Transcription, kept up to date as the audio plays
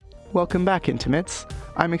Welcome back, Intimates.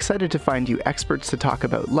 I'm excited to find you experts to talk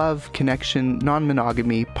about love, connection,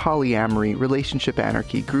 non-monogamy, polyamory, relationship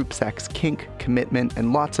anarchy, group sex, kink, commitment,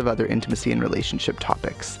 and lots of other intimacy and relationship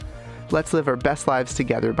topics. Let's live our best lives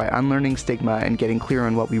together by unlearning stigma and getting clear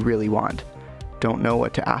on what we really want. Don't know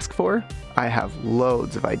what to ask for? I have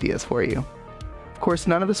loads of ideas for you. Of course,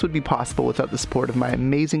 none of this would be possible without the support of my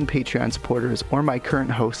amazing Patreon supporters or my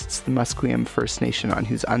current hosts, the Musqueam First Nation on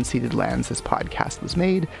whose unceded lands this podcast was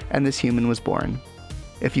made and this human was born.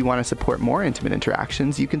 If you want to support more intimate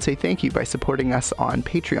interactions, you can say thank you by supporting us on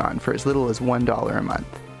Patreon for as little as $1 a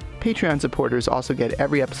month. Patreon supporters also get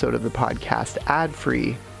every episode of the podcast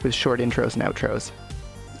ad-free with short intros and outros.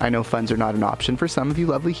 I know funds are not an option for some of you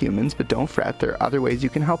lovely humans, but don't fret, there are other ways you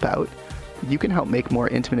can help out. You can help make more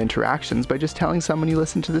intimate interactions by just telling someone you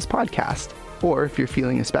listen to this podcast. Or if you're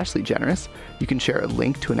feeling especially generous, you can share a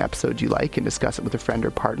link to an episode you like and discuss it with a friend or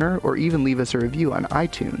partner, or even leave us a review on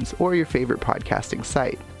iTunes or your favorite podcasting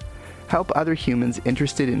site. Help other humans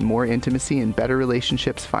interested in more intimacy and better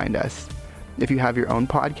relationships find us. If you have your own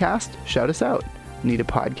podcast, shout us out. Need a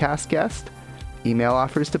podcast guest? Email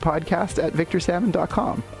offers to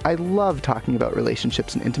podcast@victorsalmon.com. I love talking about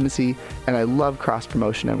relationships and intimacy, and I love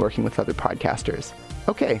cross-promotion and working with other podcasters.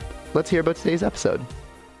 Okay, let's hear about today's episode.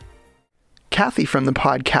 Kathy from the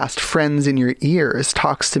podcast Friends in Your Ears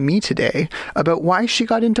talks to me today about why she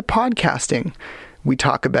got into podcasting. We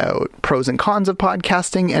talk about pros and cons of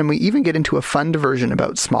podcasting, and we even get into a fun diversion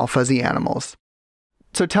about small fuzzy animals.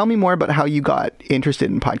 So tell me more about how you got interested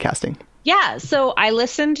in podcasting. Yeah, so I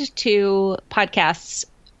listened to podcasts.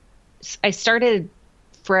 I started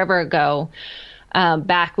forever ago,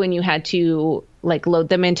 back when you had to load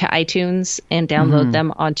them into iTunes and download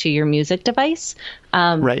them onto your music device.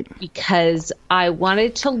 Right. Because I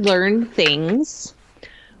wanted to learn things,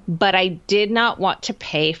 but I did not want to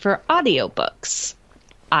pay for audiobooks.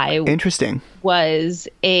 Interesting. Was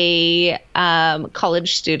a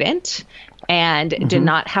college student and did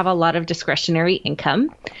not have a lot of discretionary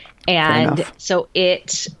income. And so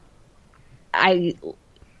I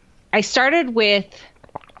started with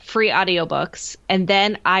free audiobooks, and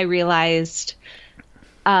then I realized,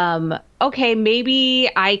 okay,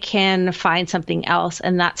 maybe I can find something else.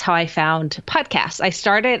 And that's how I found podcasts.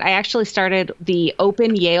 I actually started the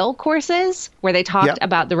Open Yale courses where they talked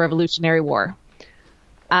about the Revolutionary War.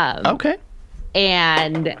 Okay.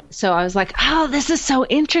 And so I was like, oh, this is so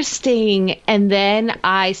interesting. And then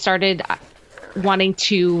I started wanting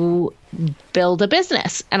to build a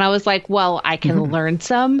business. And I was like, well, I can learn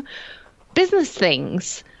some business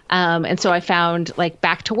things. And so I found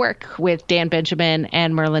Back to Work with Dan Benjamin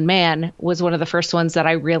and Merlin Mann was one of the first ones that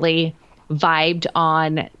I really vibed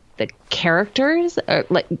on the characters, or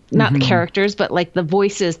not the characters, but the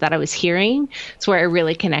voices that I was hearing. It's where I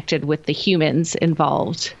really connected with the humans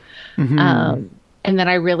involved. And then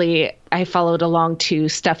I followed along to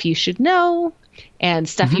Stuff You Should Know and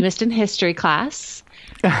Stuff You Missed in History Class.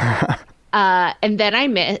 And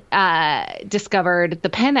then I discovered The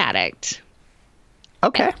Pen Addict.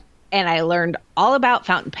 Okay. And I learned all about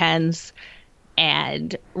fountain pens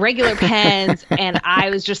and regular pens. And I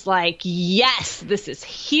was just like, yes, this is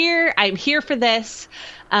here. I'm here for this.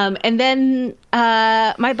 And then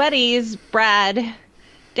my buddies, Brad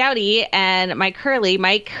Dowdy and Mike Hurley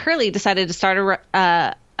decided to start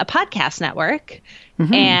a podcast network.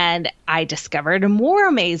 And I discovered more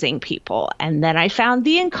amazing people. And then I found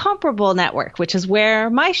the Incomparable Network, which is where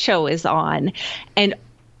my show is on, and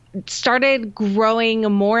started growing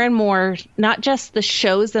more and more, not just the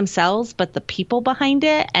shows themselves, but the people behind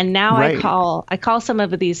it. And now I call some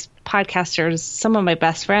of these podcasters some of my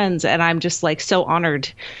best friends. And I'm just so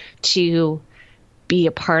honored to be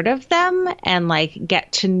a part of them and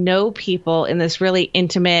get to know people in this really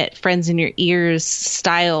intimate Friends in Your Ears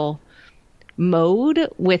style mode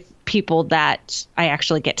with people that I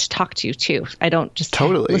actually get to talk to too. I don't just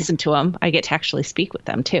listen to them. I get to actually speak with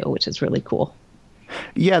them too, which is really cool.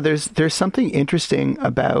 Yeah, there's something interesting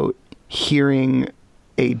about hearing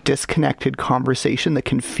a disconnected conversation that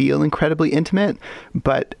can feel incredibly intimate,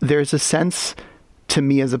 but there's a sense to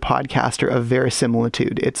me as a podcaster of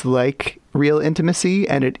verisimilitude. It's like real intimacy,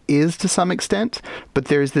 and it is to some extent, but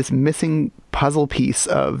there's this missing puzzle piece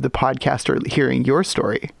of the podcaster hearing your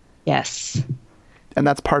story. Yes. And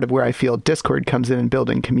that's part of where I feel Discord comes in and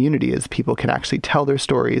building community, is people can actually tell their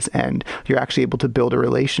stories and you're actually able to build a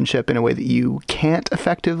relationship in a way that you can't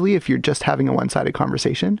effectively if you're just having a one-sided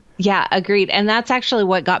conversation. Yeah, agreed. And that's actually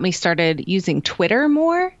what got me started using Twitter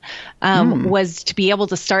more, was to be able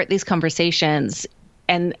to start these conversations.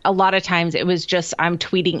 And a lot of times it was just I'm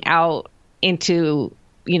tweeting out into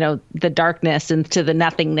the darkness and to the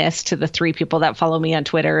nothingness to the 3 people that follow me on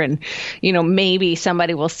Twitter, and maybe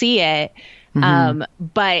somebody will see it.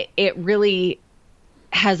 But it really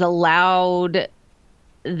has allowed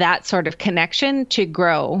that sort of connection to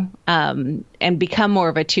grow and become more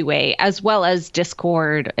of a two-way, as well as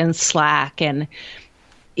Discord and Slack and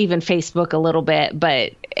even Facebook a little bit,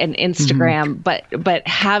 and Instagram, but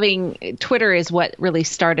having Twitter is what really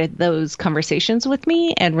started those conversations with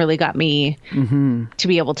me and really got me to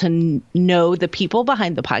be able to know the people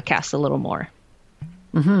behind the podcast a little more.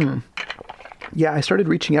 Yeah, I started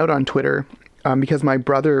reaching out on Twitter because my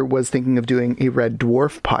brother was thinking of doing a Red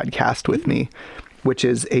Dwarf podcast with me, which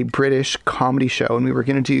is a British comedy show. And we were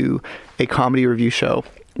going to do a comedy review show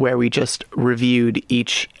where we just reviewed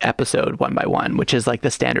each episode one by one, which is like the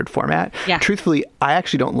standard format. Yeah. Truthfully, I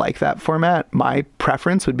actually don't like that format. My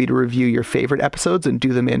preference would be to review your favorite episodes and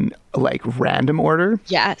do them in like random order.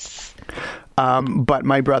 Yes. But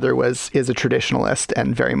my brother is a traditionalist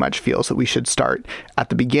and very much feels that we should start at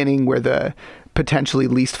the beginning where the potentially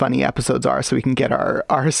least funny episodes are, so we can get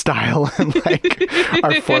our style and like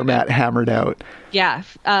our format hammered out. Yeah.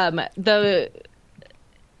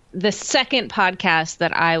 The second podcast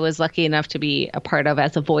that I was lucky enough to be a part of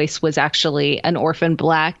as a voice was actually an Orphan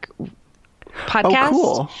Black podcast.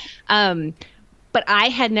 Oh, cool. But I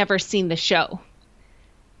had never seen the show.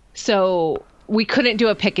 So we couldn't do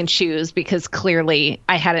a pick and choose because clearly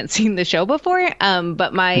I hadn't seen the show before.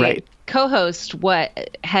 But my co-host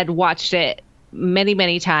had watched it many,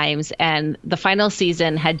 many times, and the final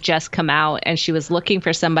season had just come out, and she was looking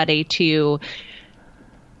for somebody to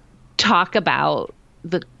talk about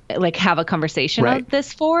have a conversation of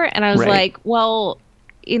this for. And I was like, well,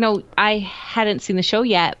 I hadn't seen the show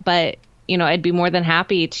yet, but I'd be more than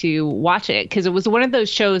happy to watch it, because it was one of those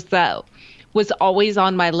shows that was always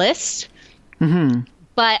on my list.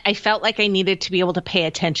 But I felt like I needed to be able to pay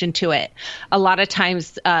attention to it. A lot of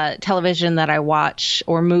times television that I watch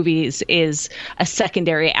or movies is a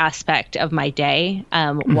secondary aspect of my day.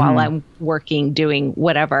 While I'm working, doing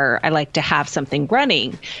whatever, I like to have something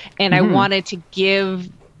running. And I wanted to give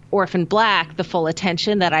Orphan Black the full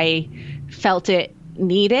attention that I felt it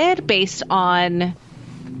needed based on,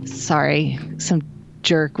 some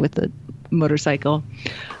jerk with a motorcycle.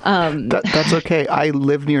 That's okay. I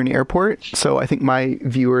live near an airport, so I think my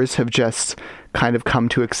viewers have just kind of come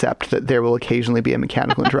to accept that there will occasionally be a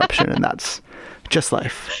mechanical interruption, and that's just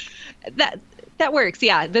life. That works.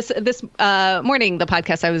 Yeah. This morning, the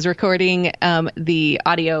podcast I was recording, the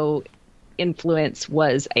audio influence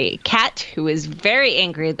was a cat who was very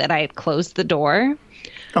angry that I had closed the door.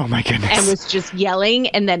 Oh my goodness. And was just yelling,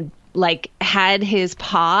 and then had his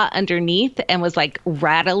paw underneath and was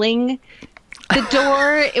rattling the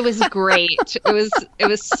door. It was great. It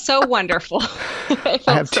was so wonderful. I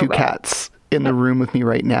have two cats in the room with me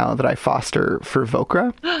right now that I foster for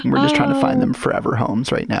Vokra. We're just trying to find them forever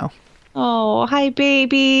homes right now. Oh, hi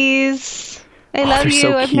babies. I love you.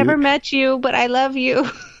 So I've never met you, but I love you.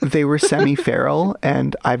 They were semi-feral,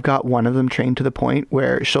 and I've got one of them trained to the point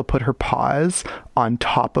where she'll put her paws on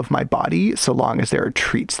top of my body so long as there are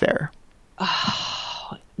treats there.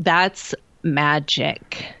 Oh, that's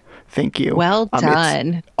magic. Thank you. Well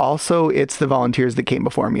done. It's the volunteers that came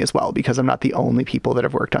before me as well, because I'm not the only people that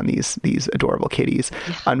have worked on these adorable kitties.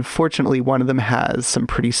 Yeah. Unfortunately, one of them has some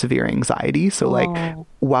pretty severe anxiety. So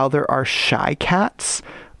while there are shy cats,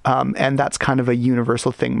 and that's kind of a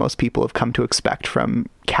universal thing most people have come to expect from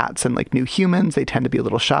cats and new humans, they tend to be a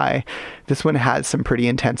little shy. This one has some pretty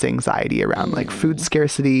intense anxiety around food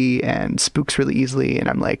scarcity and spooks really easily. And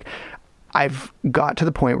I'm I've got to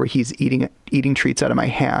the point where he's eating treats out of my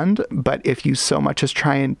hand, but if you so much as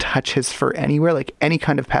try and touch his fur anywhere, any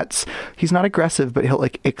kind of pets, he's not aggressive, but he'll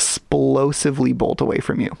explosively bolt away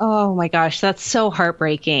from you. Oh my gosh, that's so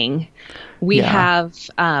heartbreaking. We have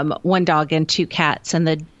one dog and 2 cats, and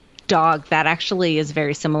the dog that actually is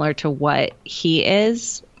very similar to what he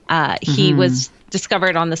is. He was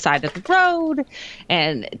discovered on the side of the road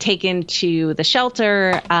and taken to the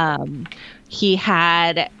shelter. He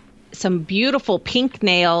had some beautiful pink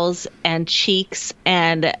nails and cheeks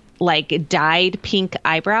and dyed pink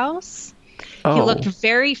eyebrows. Oh, he looked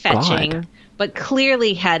very fetching, but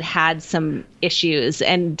clearly had some issues.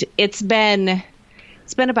 And it's been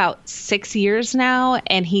about 6 years now,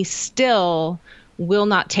 and he still will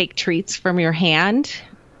not take treats from your hand.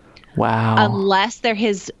 Wow. Unless they're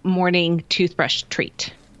his morning toothbrush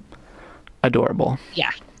treat. Adorable.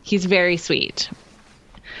 Yeah. He's very sweet.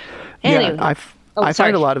 Anyway. Yeah, Oh, I sorry.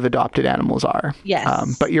 find a lot of adopted animals are.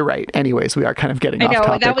 Yes. But you're right. Anyways, we are kind of getting I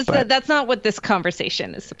off know topic. that's not what this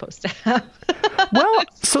conversation is supposed to have. Well,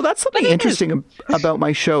 so that's something it interesting about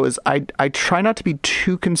my show is I try not to be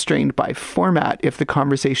too constrained by format if the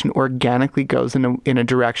conversation organically goes in a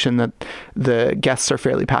direction that the guests are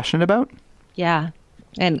fairly passionate about. Yeah.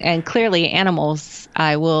 And clearly animals,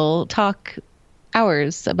 I will talk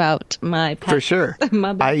hours about my pets. For sure.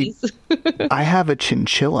 My babies. I have a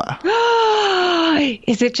chinchilla.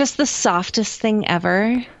 Is it just the softest thing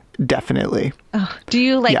ever? Definitely. Oh, do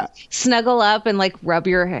you like Yeah. snuggle up and like rub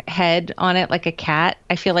your head on it like a cat?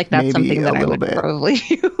 I feel like that's Maybe something that a I little would bit. probably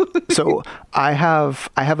do. So I have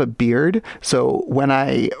a beard. So when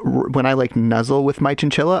I like nuzzle with my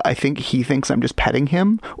chinchilla, I think he thinks I'm just petting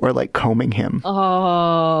him or like combing him.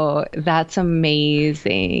 Oh, that's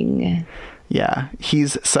amazing. Yeah,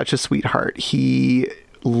 he's such a sweetheart. He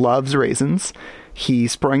loves raisins. He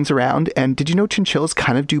springs around. And did you know chinchillas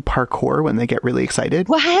kind of do parkour when they get really excited?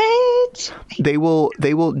 What? They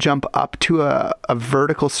will jump up to a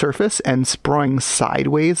vertical surface and spring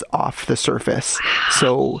sideways off the surface.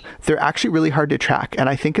 So they're actually really hard to track. And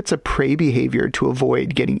I think it's a prey behavior to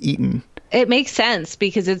avoid getting eaten. It makes sense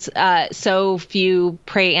because it's so few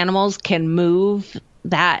prey animals can move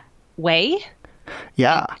that way.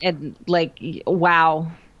 Yeah. And like,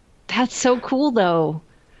 wow, that's so cool though.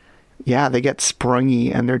 Yeah, they get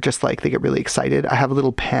sprungy and they're just like, they get really excited. I have a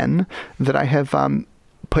little pen that I have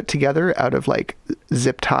put together out of like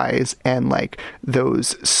zip ties and like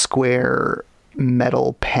those square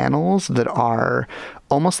metal panels that are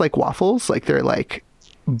almost like waffles. Like they're like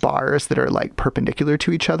bars that are like perpendicular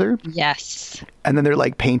to each other. Yes. And then they're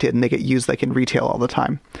like painted and they get used like in retail all the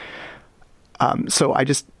time. So I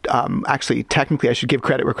just, actually, technically I should give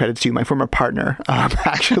credit where credit's due. My former partner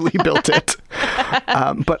actually built it.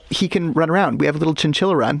 But he can run around. We have a little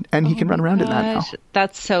chinchilla run and he can run around in that now.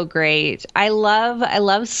 That's so great. I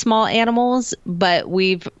love small animals, but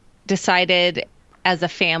we've decided as a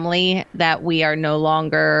family that we are no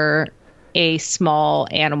longer a small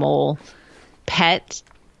animal pet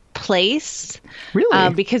place.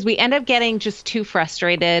 Really? Because we end up getting just too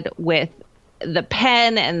frustrated with the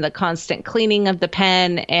pen and the constant cleaning of the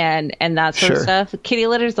pen and that sort of Sure. stuff. Kitty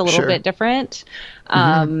litter is a little Sure. bit different.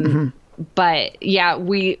 But yeah,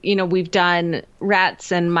 we've done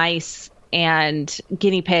rats and mice and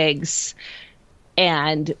guinea pigs,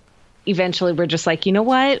 and eventually we're just like, you know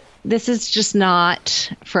what? This is just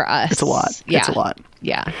not for us. It's a lot. Yeah. It's a lot.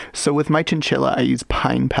 Yeah. So with my chinchilla, I use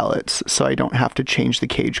pine pellets so I don't have to change the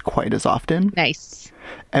cage quite as often. Nice.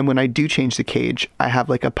 And when I do change the cage, I have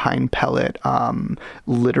like a pine pellet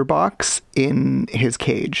litter box in his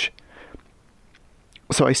cage.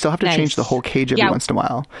 So I still have to change the whole cage every once in a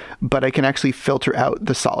while, but I can actually filter out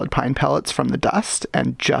the solid pine pellets from the dust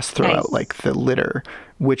and just throw out like the litter,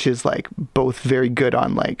 which is like both very good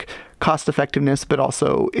on like cost effectiveness, but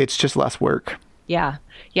also it's just less work. Yeah.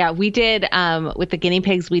 Yeah. We did, with the guinea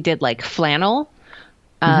pigs, we did like flannel,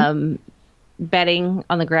 bedding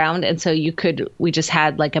on the ground. And so we just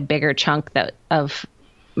had like a bigger chunk of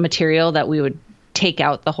material that we would take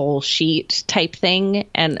out the whole sheet type thing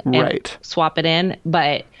and swap it in.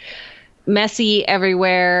 But messy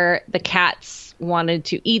everywhere. The cats wanted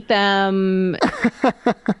to eat them.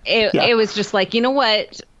 It was just like, you know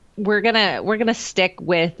what? We're gonna stick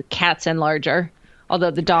with cats and larger.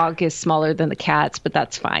 Although the dog is smaller than the cats, but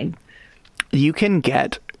that's fine. You can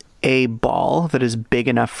get a ball that is big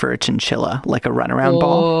enough for a chinchilla, like a runaround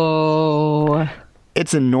ball. Oh.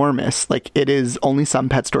 It's enormous. Like it is, only some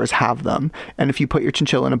pet stores have them. And if you put your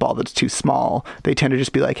chinchilla in a ball that's too small, they tend to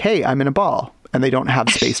just be like, hey, I'm in a ball. And they don't have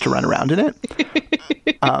space to run around in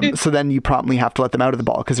it. So then you promptly have to let them out of the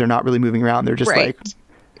ball because they're not really moving around. They're just like,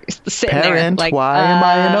 parent, there, like, why am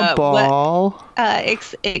I in a ball?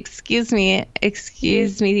 Excuse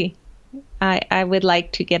me. I would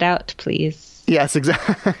like to get out, please. Yes,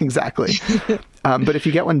 exactly. But if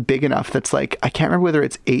you get one big enough that's like, I can't remember whether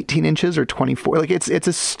it's 18 inches or 24, like it's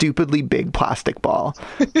a stupidly big plastic ball.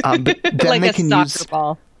 But then like they can use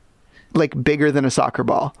ball. Like bigger than a soccer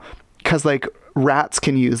ball. Because like rats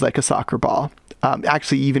can use like a soccer ball.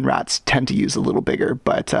 Actually, even rats tend to use a little bigger,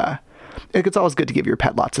 but it's always good to give your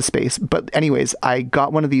pet lots of space. But anyways, I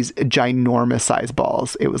got one of these ginormous size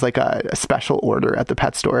balls. It was like a special order at the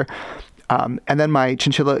pet store. And then my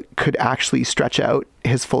chinchilla could actually stretch out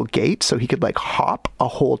his full gait so he could like hop a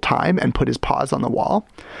whole time and put his paws on the wall.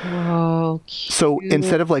 Oh, cute. So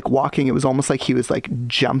instead of like walking, it was almost like he was like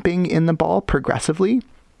jumping in the ball progressively.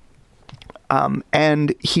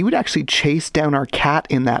 And he would actually chase down our cat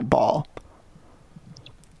in that ball.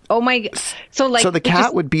 Oh my! So the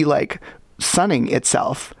cat would be like sunning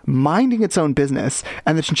itself, minding its own business,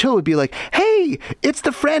 and the chinchilla would be like, hey, it's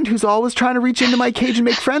the friend who's always trying to reach into my cage and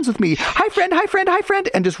make friends with me. Hi, friend, hi, friend, hi, friend,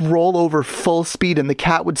 and just roll over full speed, and the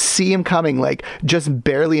cat would see him coming, like, just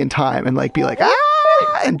barely in time, and, like, be like,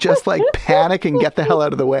 ah, and just, like, panic and get the hell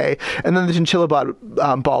out of the way. And then the chinchilla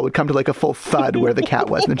ball would come to, like, a full thud where the cat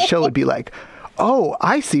was, and the chinchilla would be like, oh,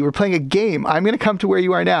 I see, we're playing a game. I'm going to come to where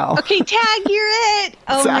you are now. Okay, Tag, you're it.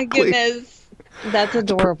 Oh, exactly. My goodness. That's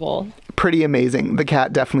adorable. Pretty amazing. The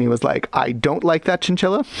cat definitely was like, I don't like that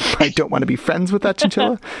chinchilla. I don't want to be friends with that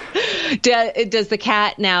chinchilla. Does the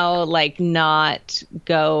cat now, like, not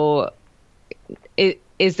go...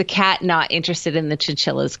 Is the cat not interested in the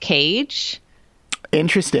chinchilla's cage?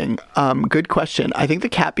 Interesting. Good question. I think the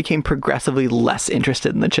cat became progressively less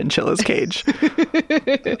interested in the chinchilla's cage.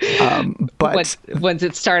 But once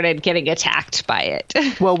it started getting attacked by it.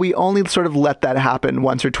 Well, we only sort of let that happen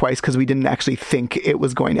once or twice because we didn't actually think it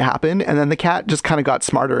was going to happen. And then the cat just kind of got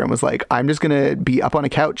smarter and was like, I'm just going to be up on a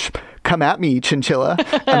couch. Come at me, chinchilla.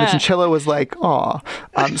 And the chinchilla was like, aw.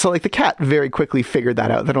 So like the cat very quickly figured that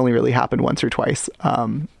out. That only really happened once or twice.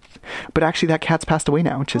 But actually, that cat's passed away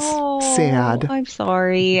now, which is sad. I'm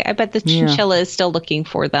sorry. I bet the chinchilla is still looking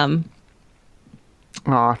for them.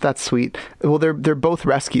 Aw, that's sweet. Well, they're both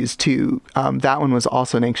rescues, too. That one was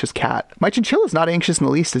also an anxious cat. My chinchilla's not anxious in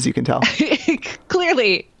the least, as you can tell.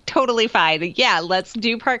 Clearly. Totally fine. Yeah, let's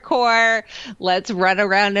do parkour. Let's run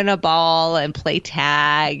around in a ball and play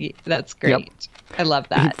tag. That's great. Yep. I love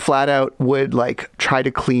that. He flat out would like try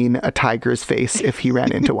to clean a tiger's face if he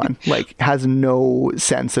ran into one. Like has no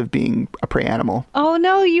sense of being a prey animal. Oh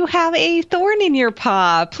no, you have a thorn in your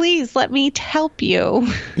paw. Please let me help you.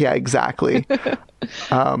 Yeah, exactly.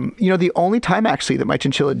 The only time actually that my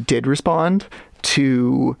chinchilla did respond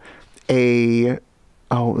to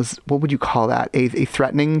what would you call that? A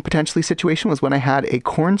threatening potentially situation was when I had a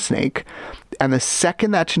corn snake, and the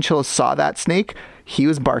second that chinchilla saw that snake, he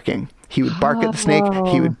was barking. He would bark at the snake.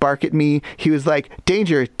 He would bark at me. He was like,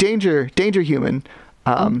 danger, danger, danger, human.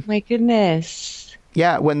 Oh my goodness.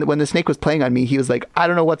 Yeah, when the snake was playing on me, he was like, I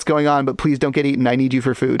don't know what's going on, but please don't get eaten. I need you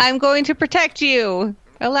for food. I'm going to protect you.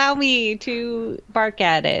 Allow me to bark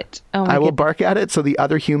at it. Oh my I will bark at it so the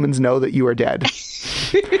other humans know that you are dead.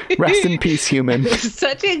 Rest in peace, human.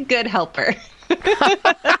 Such a good helper.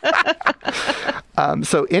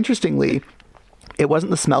 So interestingly, it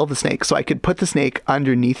wasn't the smell of the snake. So I could put the snake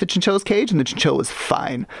underneath the chinchilla's cage and the chinchilla was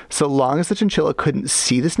fine. So long as the chinchilla couldn't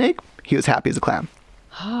see the snake, he was happy as a clam.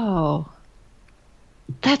 Oh,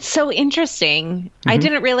 that's so interesting. Mm-hmm. I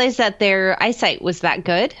didn't realize that their eyesight was that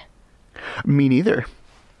good. Me neither.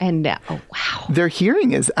 And wow. Their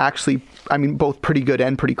hearing is actually, both pretty good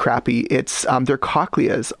and pretty crappy. It's their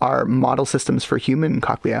cochleas are model systems for human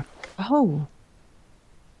cochlea. Oh.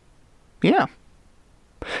 Yeah.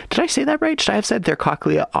 Did I say that right? Should I have said their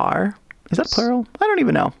cochlea are? Is that plural? I don't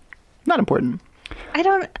even know. Not important. I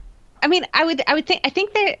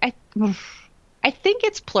think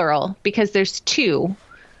it's plural because there's two.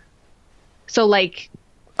 So like.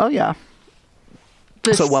 Oh yeah.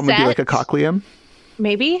 So one would be like a cochleum?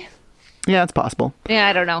 Maybe. Yeah, it's possible. Yeah,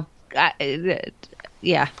 I don't know.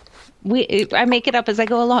 Yeah. I make it up as I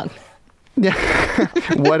go along. Yeah.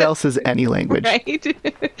 What else is any language? Right?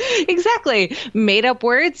 Exactly. Made up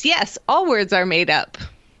words? Yes, all words are made up.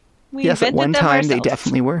 Yes, at one time they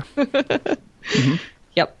definitely were. Mm-hmm.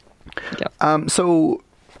 Yep. So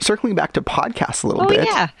circling back to podcasts a little bit.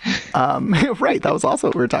 Yeah. Right. That was also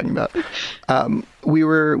what we were talking about. We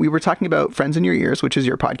were talking about Friends in Your Ears, which is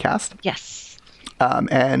your podcast. Yes.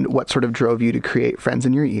 And what sort of drove you to create Friends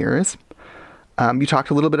in Your Ears. You talked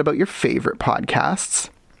a little bit about your favorite podcasts.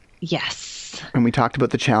 Yes. And we talked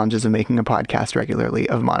about the challenges of making a podcast regularly,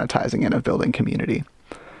 of monetizing it, of building community.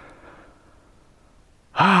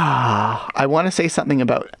 I want to say something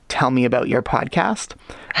about tell me about your podcast,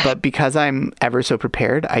 but because I'm ever so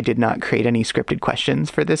prepared, I did not create any scripted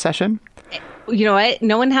questions for this session. You know what?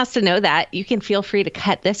 No one has to know that. You can feel free to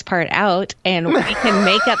cut this part out and we can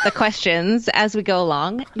make up the questions as we go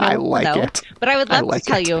along. I like it. But I would love to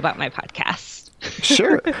tell you about my podcast.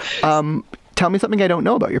 Sure. Tell me something I don't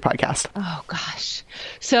know about your podcast. Oh, gosh.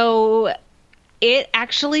 So it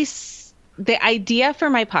actually... The idea for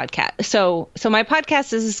my podcast, so my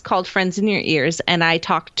podcast is called Friends in Your Ears, and I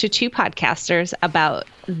talk to two podcasters about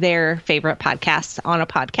their favorite podcasts on a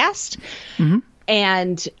podcast. Mm-hmm.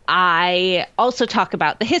 And I also talk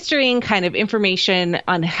about the history and kind of information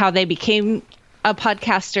on how they became a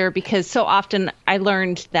podcaster, because so often I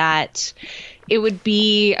learned that it would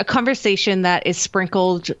be a conversation that is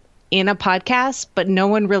sprinkled in a podcast, but no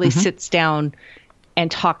one really sits down and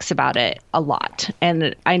talks about it a lot.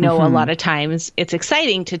 And I know a lot of times it's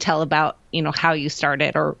exciting to tell about, how you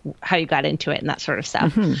started or how you got into it and that sort of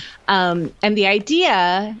stuff. And the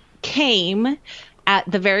idea came at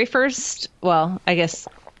the very first,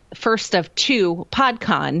 first of 2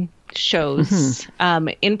 PodCon shows,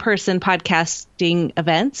 in-person podcasting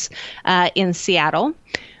events in Seattle.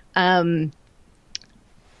 It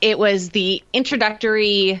was the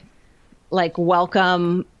introductory,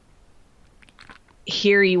 welcome,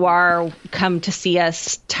 here you are, come to see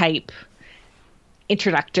us type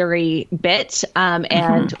introductory bit.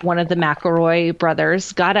 And one of the McElroy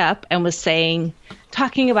brothers got up and was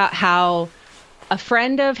talking about how a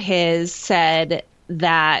friend of his said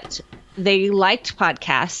that they liked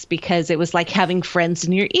podcasts because it was like having friends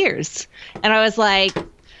in your ears. And I was like,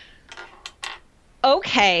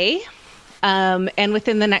 okay. And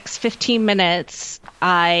within the next 15 minutes,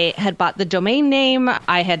 I had bought the domain name.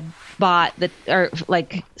 I had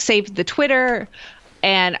saved the Twitter,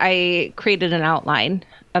 and I created an outline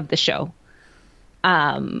of the show.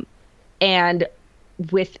 And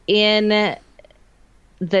within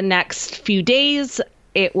the next few days,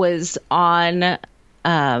 it was on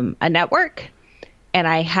a network, and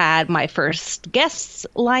I had my first guests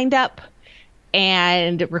lined up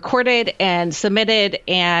and recorded and submitted.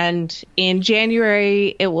 And in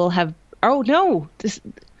January, it will have,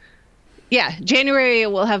 January,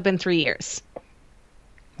 it will have been 3 years.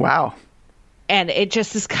 Wow. And it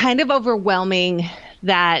just is kind of overwhelming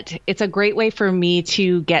that it's a great way for me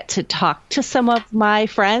to get to talk to some of my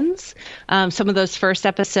friends. Some of those first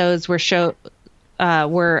episodes were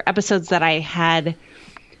episodes that I had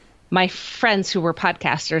my friends who were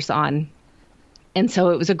podcasters on. And so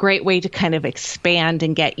it was a great way to kind of expand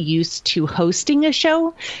and get used to hosting a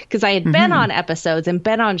show, because I had been on episodes and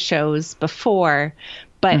been on shows before,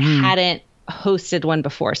 but hadn't hosted one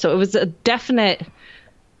before. So it was a definite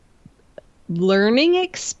learning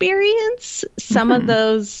experience. Some of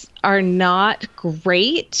those are not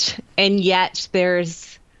great, and yet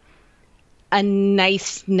there's a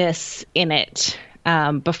niceness in it.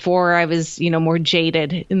 Before I was, more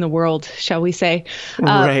jaded in the world, shall we say.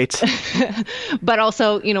 Right. But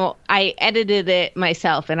also, I edited it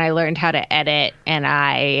myself, and I learned how to edit, and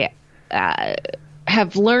I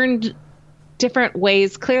have learned different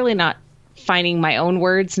ways, clearly not finding my own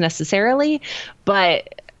words necessarily,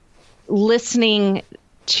 but listening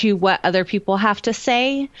to what other people have to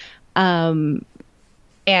say, and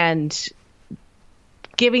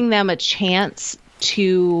giving them a chance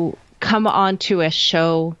to come onto a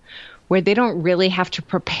show where they don't really have to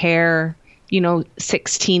prepare,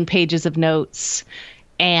 16 pages of notes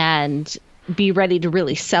and be ready to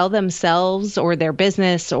really sell themselves or their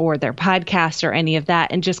business or their podcast or any of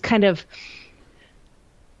that, and just kind of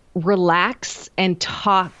relax and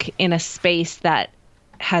talk in a space that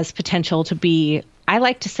has potential to be, I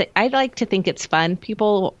like to think it's fun.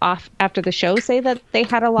 People after the show say that they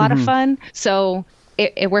had a lot of fun. So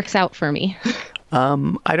it works out for me.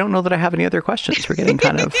 I don't know that I have any other questions. We're getting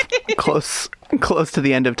kind of close to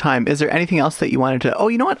the end of time. Is there anything else that you wanted to... Oh,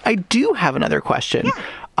 you know what? I do have another question.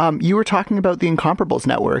 Yeah. You were talking about the Incomparables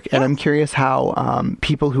Network, and I'm curious how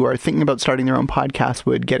people who are thinking about starting their own podcast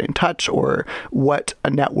would get in touch, or what a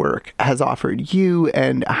network has offered you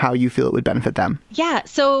and how you feel it would benefit them. Yeah.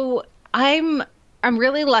 So I'm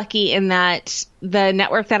really lucky in that the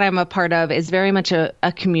network that I'm a part of is very much a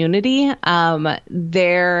community.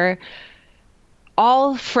 They're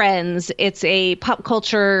all friends. It's a pop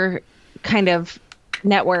culture kind of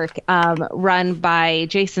network run by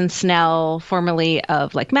Jason Snell, formerly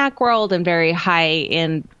of Macworld and very high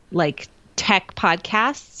in tech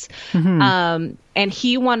podcasts. And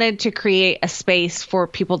he wanted to create a space for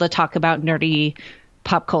people to talk about nerdy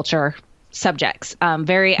pop culture subjects,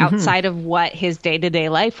 very outside of what his day-to-day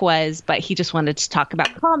life was, but he just wanted to talk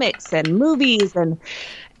about comics and movies and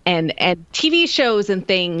TV shows and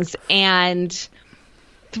things. And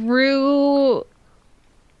through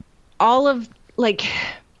all of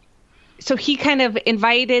so he kind of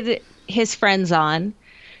invited his friends on,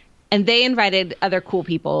 and they invited other cool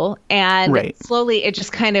people, and slowly it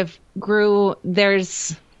just kind of grew.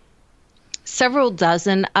 There's several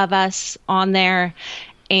dozen of us on there,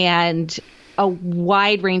 and a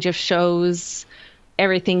wide range of shows,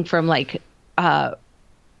 everything from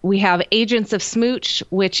we have Agents of Smooch,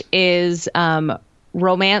 which is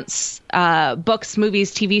romance, books,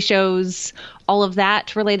 movies, TV shows, all of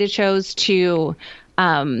that related shows, to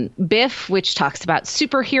Biff, which talks about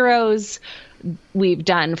superheroes. We've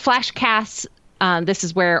done Flashcasts. This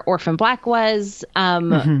is where Orphan Black was,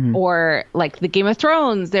 or the Game of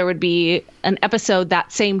Thrones. There would be an episode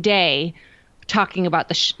that same day talking about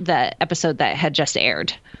the episode that had just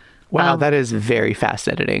aired. Wow, that is very fast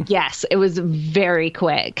editing. Yes, it was very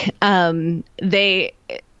quick. They,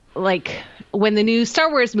 like, when the new Star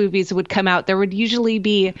Wars movies would come out, there would usually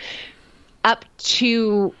be up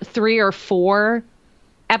to 3 or 4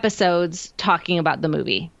 episodes talking about the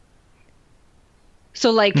movie.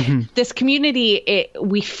 So, like, this community,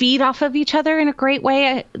 we feed off of each other in a great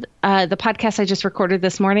way. The podcast I just recorded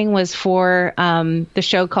this morning was for the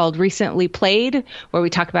show called Recently Played, where we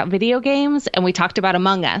talk about video games, and we talked about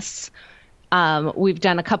Among Us. We've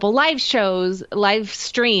done a couple live streams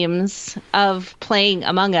of playing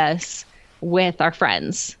Among Us with our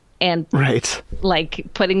friends, and like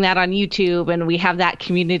putting that on YouTube, and we have that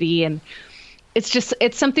community, and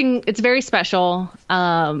it's something, it's very special.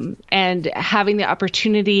 And having the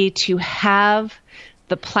opportunity to have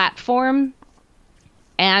the platform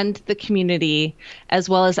and the community, as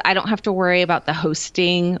well as I don't have to worry about the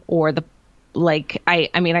hosting or the, like, I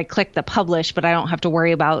mean, I click the publish, but I don't have to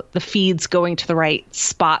worry about the feeds going to the right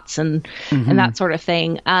spots and that sort of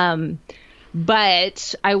thing.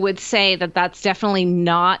 But I would say that that's definitely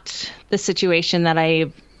not the situation that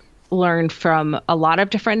I've learned from a lot of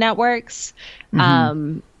different networks.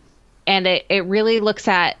 And it really looks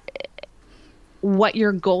at what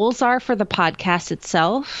your goals are for the podcast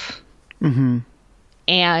itself. And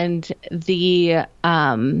the,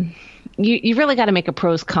 you really got to make a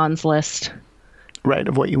pros cons list. Right.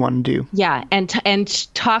 Of what you want to do. Yeah.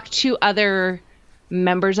 And talk to other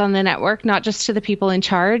members on the network, not just to the people in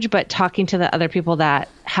charge, but talking to the other people that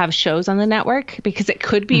have shows on the network, because it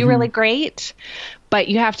could be really great, but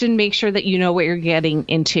you have to make sure that you know what you're getting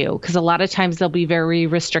into. Because a lot of times they'll be very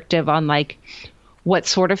restrictive on like what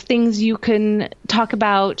sort of things you can talk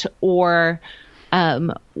about, or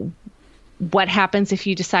what happens if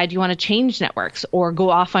you decide you want to change networks or go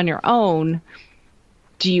off on your own.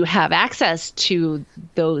 Do you have access to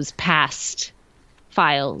those past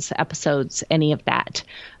files, episodes, any of that?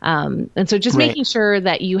 And so just making sure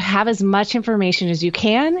that you have as much information as you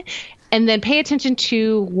can, and then pay attention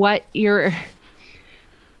to what you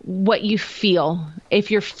feel. If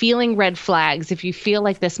you're feeling red flags, if you feel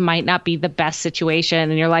like this might not be the best situation,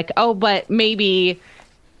 and you're like, oh, but maybe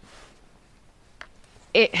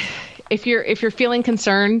if you're feeling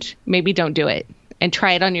concerned, maybe don't do it, and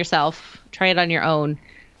try it on yourself, try it on your own.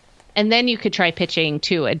 And then you could try pitching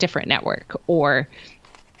to a different network, or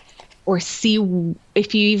see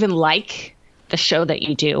if you even like the show that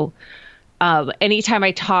you do. Anytime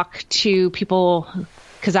I talk to people,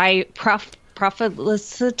 because I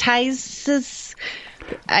proselytize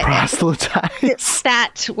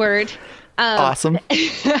that word. Awesome.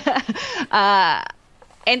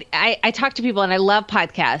 And I talk to people, and I love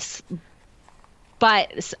podcasts,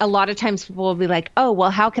 but a lot of times people will be like, oh,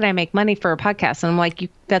 well, how can I make money for a podcast? And I'm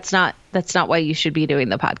like, that's not why you should be doing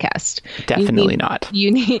the podcast. Definitely not.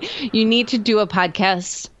 You need to do a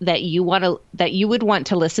podcast that you would want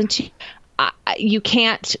to listen to. You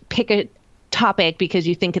can't pick a topic because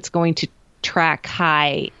you think it's going to track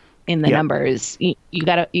high in the numbers. You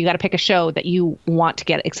gotta pick a show that you want to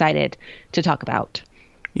get excited to talk about.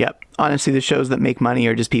 Yep. Honestly, the shows that make money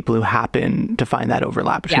are just people who happen to find that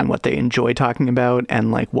overlap between what they enjoy talking about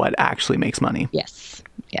and like what actually makes money. Yes.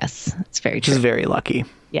 It's very true. Which is very lucky.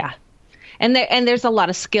 Yeah. And there's a lot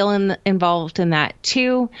of skill involved in that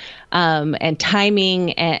too, and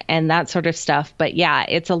timing and that sort of stuff. But yeah,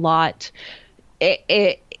 it's a lot.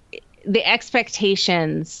 The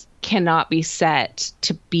expectations cannot be set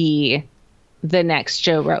to be the next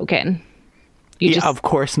Joe Rogan. Of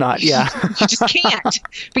course not. Yeah. You just can't,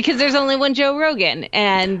 because there's only one Joe Rogan,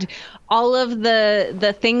 and all of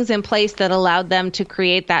the things in place that allowed them to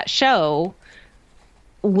create that show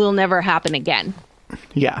will never happen again.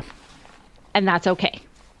 Yeah. And that's okay.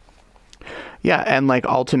 Yeah. And like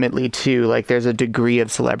ultimately too, like there's a degree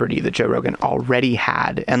of celebrity that Joe Rogan already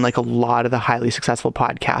had. And like a lot of the highly successful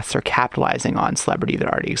podcasts are capitalizing on celebrity that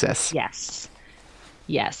already exists. Yes.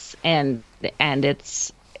 And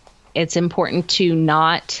it's important to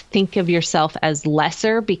not think of yourself as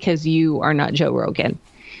lesser because you are not Joe Rogan.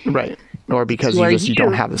 Right. Or because you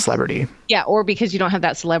don't have the celebrity. Yeah. Or because you don't have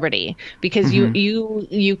that celebrity, because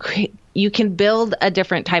you can build a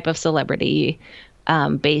different type of celebrity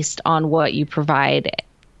based on what you provide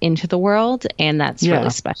into the world. And that's really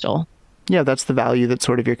special. Yeah. That's the value that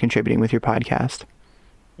sort of you're contributing with your podcast.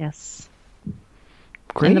 Yes.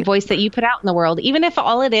 Great. And the voice that you put out in the world, even if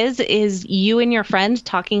all it is you and your friend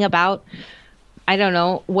talking about, I don't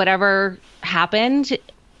know, whatever happened,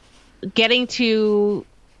 getting to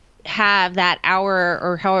have that hour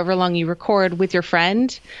or however long you record with your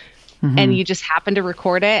friend and you just happen to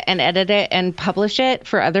record it and edit it and publish it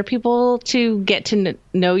for other people to get to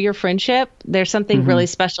know your friendship, there's something really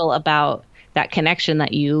special about that connection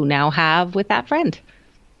that you now have with that friend.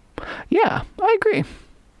 Yeah, I agree.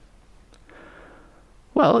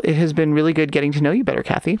 Well, it has been really good getting to know you better,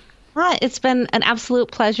 Kathy. It's been an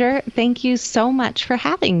absolute pleasure. Thank you so much for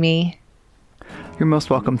having me. You're most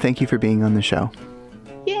welcome. Thank you for being on the show.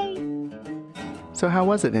 Yay. So how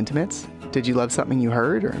was it, Intimates? Did you love something you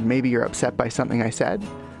heard, or maybe you're upset by something I said?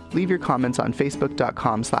 Leave your comments on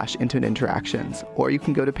facebook.com/intimateinteractions, or you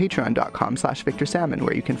can go to patreon.com/VictorSalmon,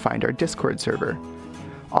 where you can find our Discord server.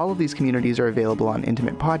 All of these communities are available on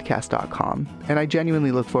intimatepodcast.com, and I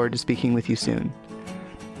genuinely look forward to speaking with you soon.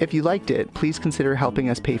 If you liked it, please consider helping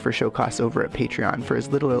us pay for show costs over at Patreon for as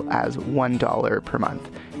little as $1 per month.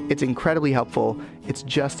 It's incredibly helpful. It's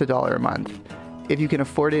just $1 a month. If you can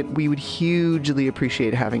afford it, we would hugely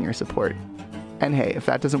appreciate having your support. And hey, if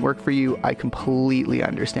that doesn't work for you, I completely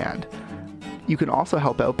understand. You can also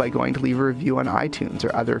help out by going to leave a review on iTunes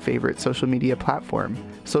or other favorite social media platform.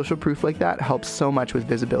 Social proof like that helps so much with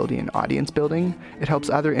visibility and audience building. It helps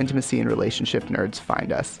other intimacy and relationship nerds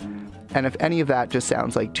find us. And if any of that just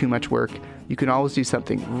sounds like too much work, you can always do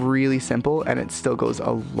something really simple and it still goes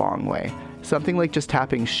a long way. Something like just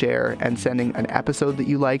tapping share and sending an episode that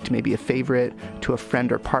you liked, maybe a favorite, to a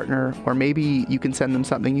friend or partner, or maybe you can send them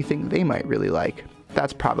something you think they might really like.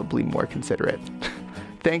 That's probably more considerate.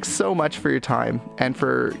 Thanks so much for your time and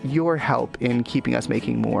for your help in keeping us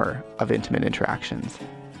making more of Intimate Interactions.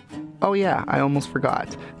 Oh yeah, I almost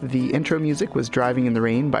forgot. The intro music was Driving in the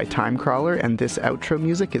Rain by Timecrawler, and this outro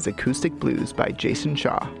music is Acoustic Blues by Jason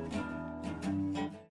Shaw.